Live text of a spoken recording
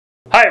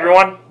Hi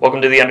everyone, welcome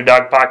to the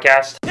Underdog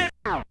podcast.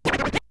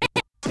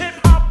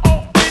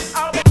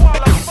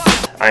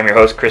 I'm your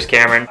host, Chris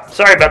Cameron.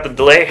 Sorry about the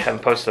delay. I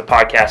haven't posted a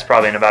podcast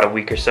probably in about a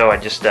week or so. I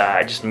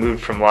just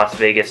moved from Las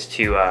Vegas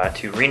to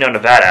Reno,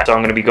 Nevada. So I'm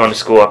going to be going to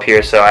school up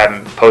here, so I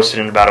haven't posted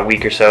in about a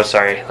week or so.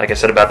 Sorry, like I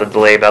said, about the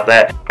delay about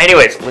that.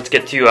 Anyways, let's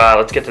get to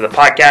the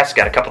podcast.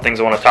 Got a couple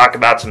things I want to talk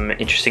about. Some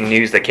interesting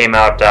news that came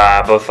out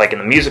both like in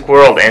the music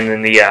world and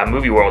in the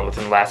movie world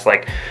within the last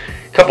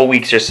couple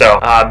weeks or so.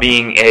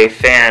 Being a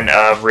fan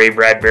of Ray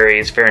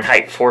Bradbury's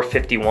Fahrenheit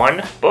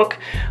 451 book,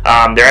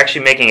 they're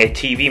actually making a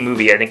TV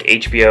movie. I think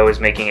HBO is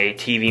making a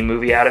TV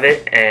movie out of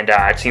it, and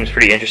it seems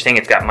pretty interesting.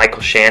 It's got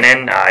Michael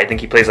Shannon. I think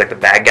he plays like the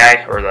bad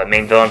guy or the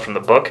main villain from the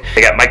book.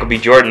 They got Michael B.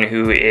 Jordan,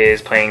 who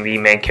is playing the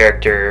main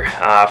character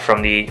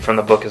from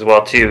the book as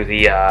well too,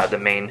 the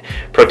main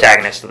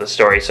protagonist of the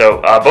story. So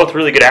both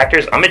really good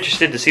actors. I'm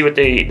interested to see what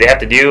they have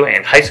to do.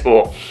 In high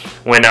school,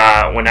 when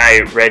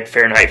I read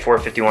Fahrenheit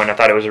 451, I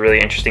thought it was a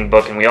really interesting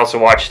book, and we also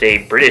watched a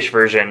British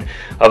version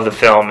of the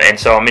film, and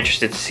so I'm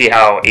interested to see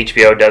how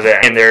HBO does it.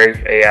 And they're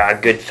a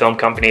good film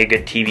company, a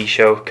good TV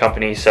show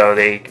company, so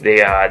they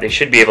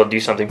should be able to do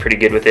something pretty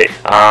good with it.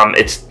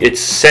 It's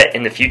set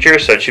in the future,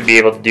 so it should be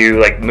able to do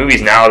like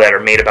movies now that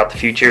are made about the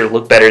future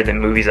look better than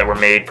movies that were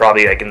made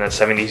probably like in the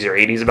 70s or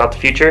 80s about the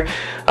future.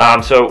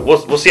 So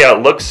we'll see how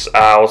it looks.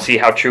 We'll see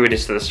how true it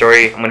is to the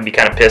story. I'm going to be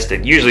kind of pissed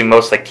at usually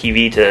most like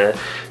TV to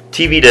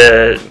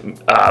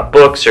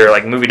books or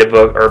like movie to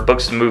book or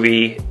books to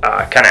movie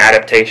kind of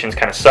adaptations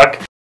kind of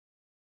suck.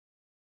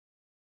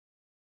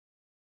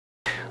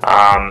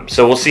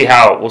 So we'll see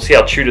how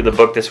true to the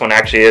book this one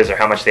actually is, or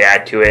how much they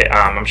add to it.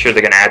 I'm sure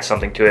they're going to add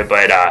something to it,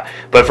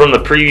 but from the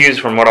previews,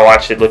 from what I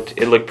watched, it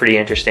looked pretty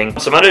interesting.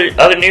 Some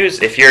other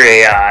news: if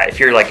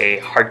you're like a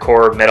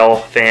hardcore metal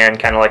fan,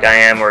 kind of like I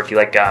am, or if you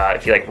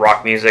like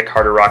rock music,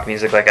 harder rock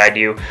music like I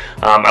do,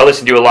 I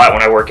listen to a lot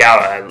when I work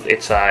out.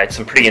 It's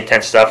some pretty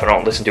intense stuff. I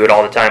don't listen to it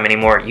all the time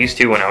anymore. I used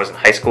to when I was in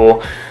high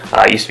school.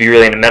 I used to be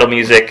really into metal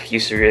music.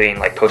 Used to be really into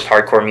like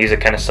post-hardcore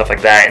music, kind of stuff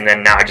like that. And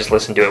then now I just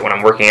listen to it when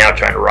I'm working out,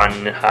 trying to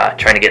run.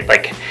 Trying to get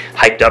like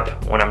hyped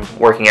up when I'm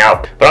working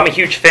out. But I'm a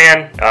huge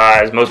fan,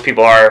 as most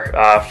people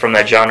are, from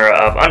that genre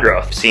of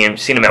Underoath.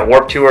 Seen him at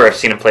Warped Tour. I've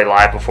seen him play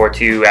live before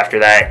too. After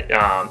that,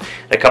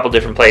 a couple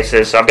different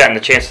places. So I've gotten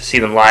the chance to see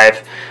them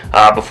live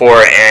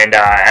before. And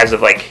as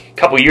of like a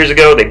couple years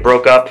ago, they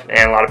broke up,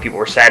 and a lot of people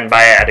were saddened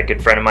by it. I had a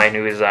good friend of mine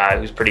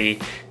who's pretty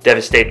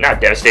not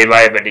devastated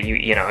by it, but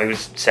he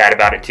was sad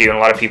about it too. And a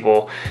lot of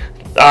people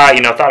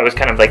thought it was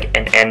kind of like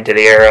an end to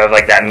the era of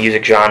like that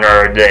music genre,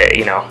 or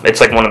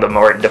it's like one of the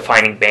more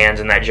defining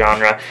bands in that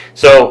genre.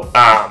 So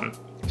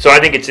I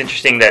think it's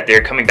interesting that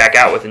they're coming back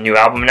out with a new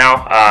album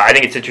now. I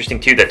think it's interesting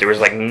too that there was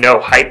like no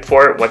hype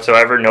for it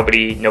whatsoever.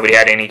 Nobody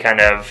had any kind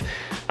of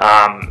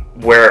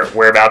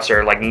whereabouts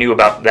or like knew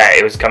about that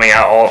it was coming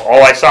out.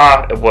 All I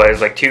saw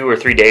was like 2 or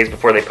 3 days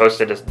before they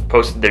posted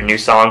their new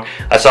song.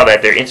 I saw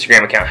that their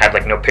Instagram account had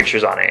like no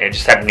pictures on it. It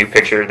just had a new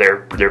picture,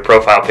 their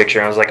profile picture,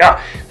 and I was like,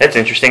 oh, that's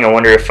interesting. I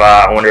wonder if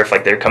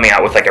like they're coming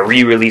out with like a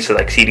re-release of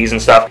like CDs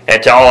and stuff.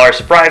 And to all our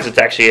surprise, it's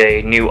actually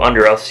a new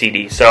Underoath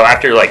CD. So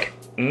after like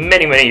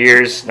many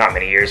years, not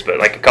many years, but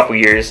like a couple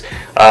years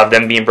of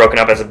them being broken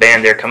up as a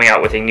band, they're coming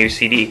out with a new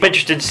CD. I'm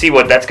interested to see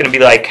what that's going to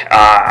be like.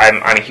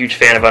 I'm a huge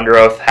fan of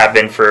Underoath, have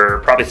been for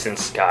probably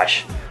since,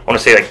 I want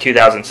to say like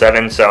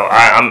 2007, so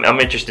I'm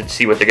interested to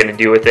see what they're going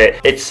to do with it.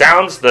 It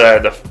sounds,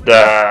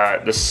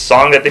 the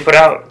song that they put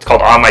out, it's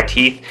called On My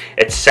Teeth.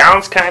 It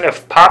sounds kind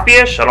of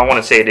poppy-ish. I don't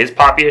want to say it is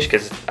poppy-ish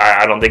because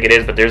I don't think it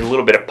is, but there's a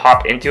little bit of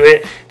pop into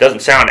it. It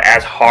doesn't sound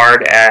as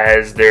hard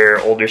as their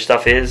older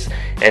stuff is,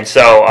 and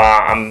so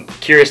I'm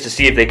curious to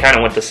see if they kind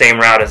of went the same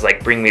route as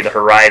like Bring Me the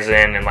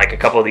Horizon and like a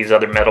couple of these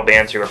other metal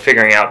bands who are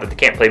figuring out that they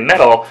can't play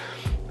metal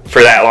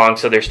for that long,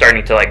 so they're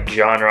starting to like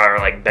genre or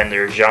like bend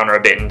their genre a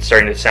bit and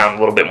starting to sound a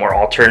little bit more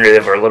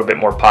alternative or a little bit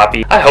more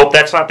poppy. I hope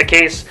that's not the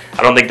case.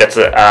 I don't think that's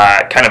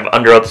a kind of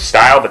Underoath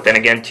style, but then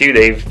again too,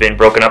 they've been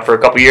broken up for a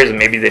couple years and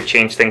maybe they've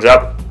changed things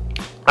up.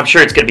 I'm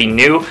sure it's going to be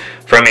new.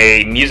 From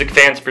a music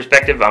fan's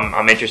perspective,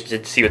 I'm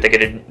interested to see what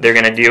they're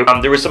gonna do.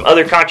 There was some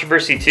other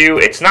controversy too.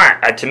 It's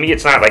not to me,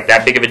 it's not like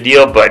that big of a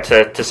deal, but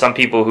to some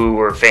people who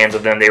were fans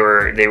of them, they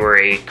were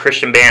a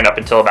Christian band up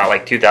until about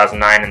like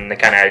 2009, and they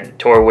kind of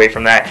tore away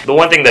from that. The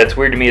one thing that's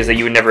weird to me is that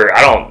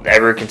I don't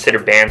ever consider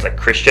bands like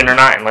Christian or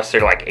not, unless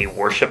they're like a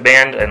worship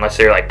band, unless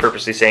they're like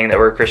purposely saying that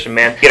we're a Christian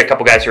band. You get a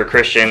couple guys who are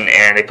Christian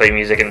and they play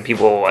music, and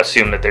people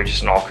assume that they're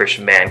just an all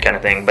Christian band kind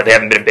of thing, but they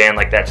haven't been a band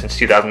like that since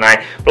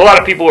 2009. But a lot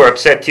of people were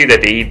upset too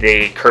that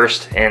they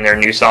cursed in their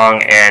new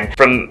song, and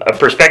from a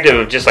perspective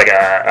of just like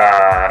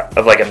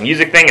a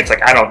music thing, it's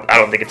like I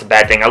don't think it's a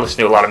bad thing. I listen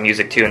to a lot of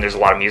music too, and there's a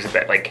lot of music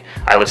that like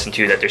I listen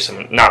to that there's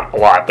some, not a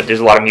lot, but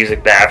there's a lot of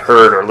music that I've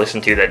heard or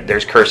listened to that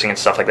there's cursing and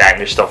stuff like that, and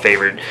there's still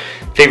favorite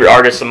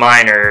artists of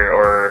mine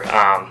or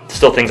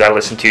still things I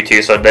listen to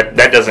too. So that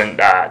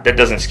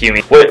doesn't skew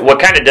me. What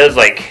kind of does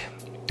like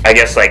I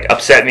guess like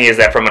upset me is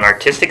that from an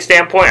artistic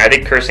standpoint, I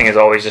think cursing is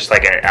always just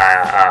like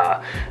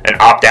an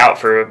opt out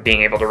for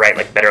being able to write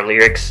like better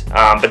lyrics.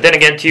 But then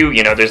again, too,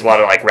 you know, there's a lot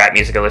of like rap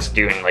music I listen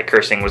to, and like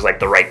cursing was like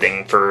the right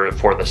thing for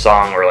the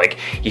song, or like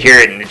you hear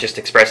it and it just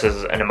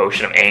expresses an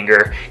emotion of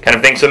anger kind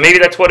of thing. So maybe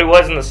that's what it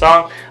was in the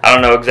song. I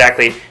don't know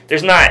exactly.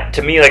 There's not,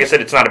 to me, like I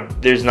said,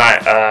 there's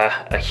not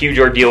a huge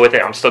ordeal with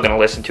it. I'm still gonna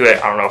listen to it.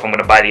 I don't know if I'm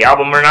gonna buy the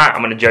album or not.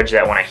 I'm gonna judge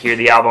that when I hear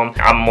the album.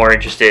 I'm more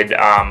interested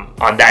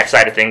on that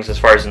side of things as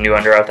far as the new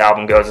Underoath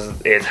album goes.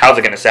 Is how's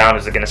it gonna sound?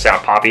 Is it gonna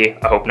sound poppy?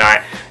 I hope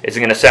not. Is it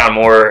gonna sound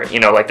more, you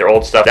know, like their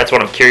old stuff? That's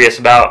what I'm curious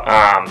about.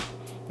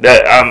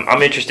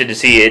 I'm interested to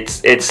see.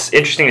 It's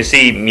interesting to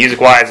see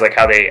music-wise, like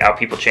how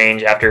people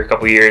change after a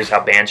couple years, how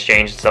bands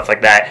change and stuff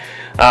like that.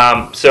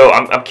 So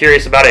I'm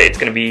curious about it. It's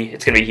gonna be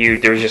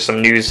huge. There was just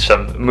some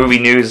movie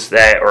news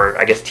or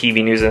I guess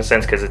TV news in a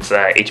sense, because it's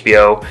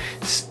HBO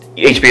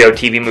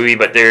TV movie.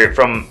 But they're,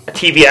 from a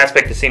TV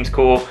aspect, it seems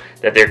cool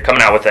that they're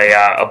coming out with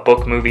a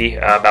book movie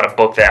about a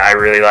book that I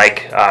really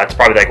like. It's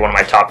probably like one of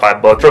my top 5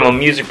 books. From a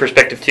music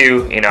perspective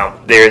too, you know,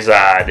 there's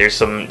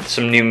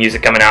some new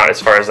music coming out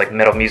as far as like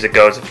metal music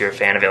goes, if you're a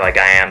fan of it like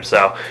I am.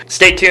 So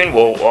stay tuned.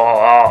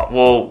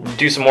 We'll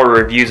do some more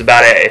reviews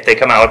about it. If they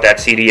come out with that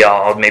CD,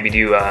 I'll maybe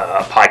do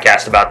a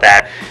podcast about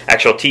that.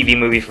 Actual TV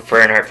movie for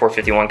Fahrenheit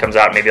 451 comes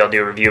out, maybe I'll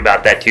do a review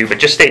about that too. But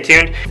just stay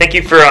tuned. Thank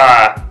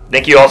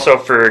you also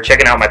for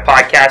checking out my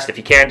podcast. If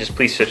you can, just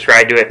please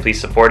subscribe to it. Please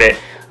support it.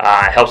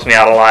 It helps me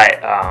out a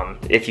lot.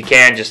 If you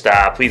can, just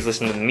please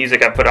listen to the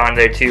music I put on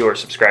there too, or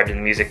subscribe to the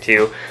music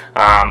too.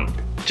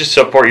 Just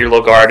support your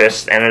local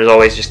artists, and as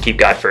always, just keep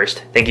God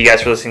first. Thank you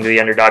guys for listening to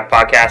the Underdog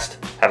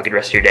podcast. Have a good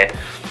rest of your day.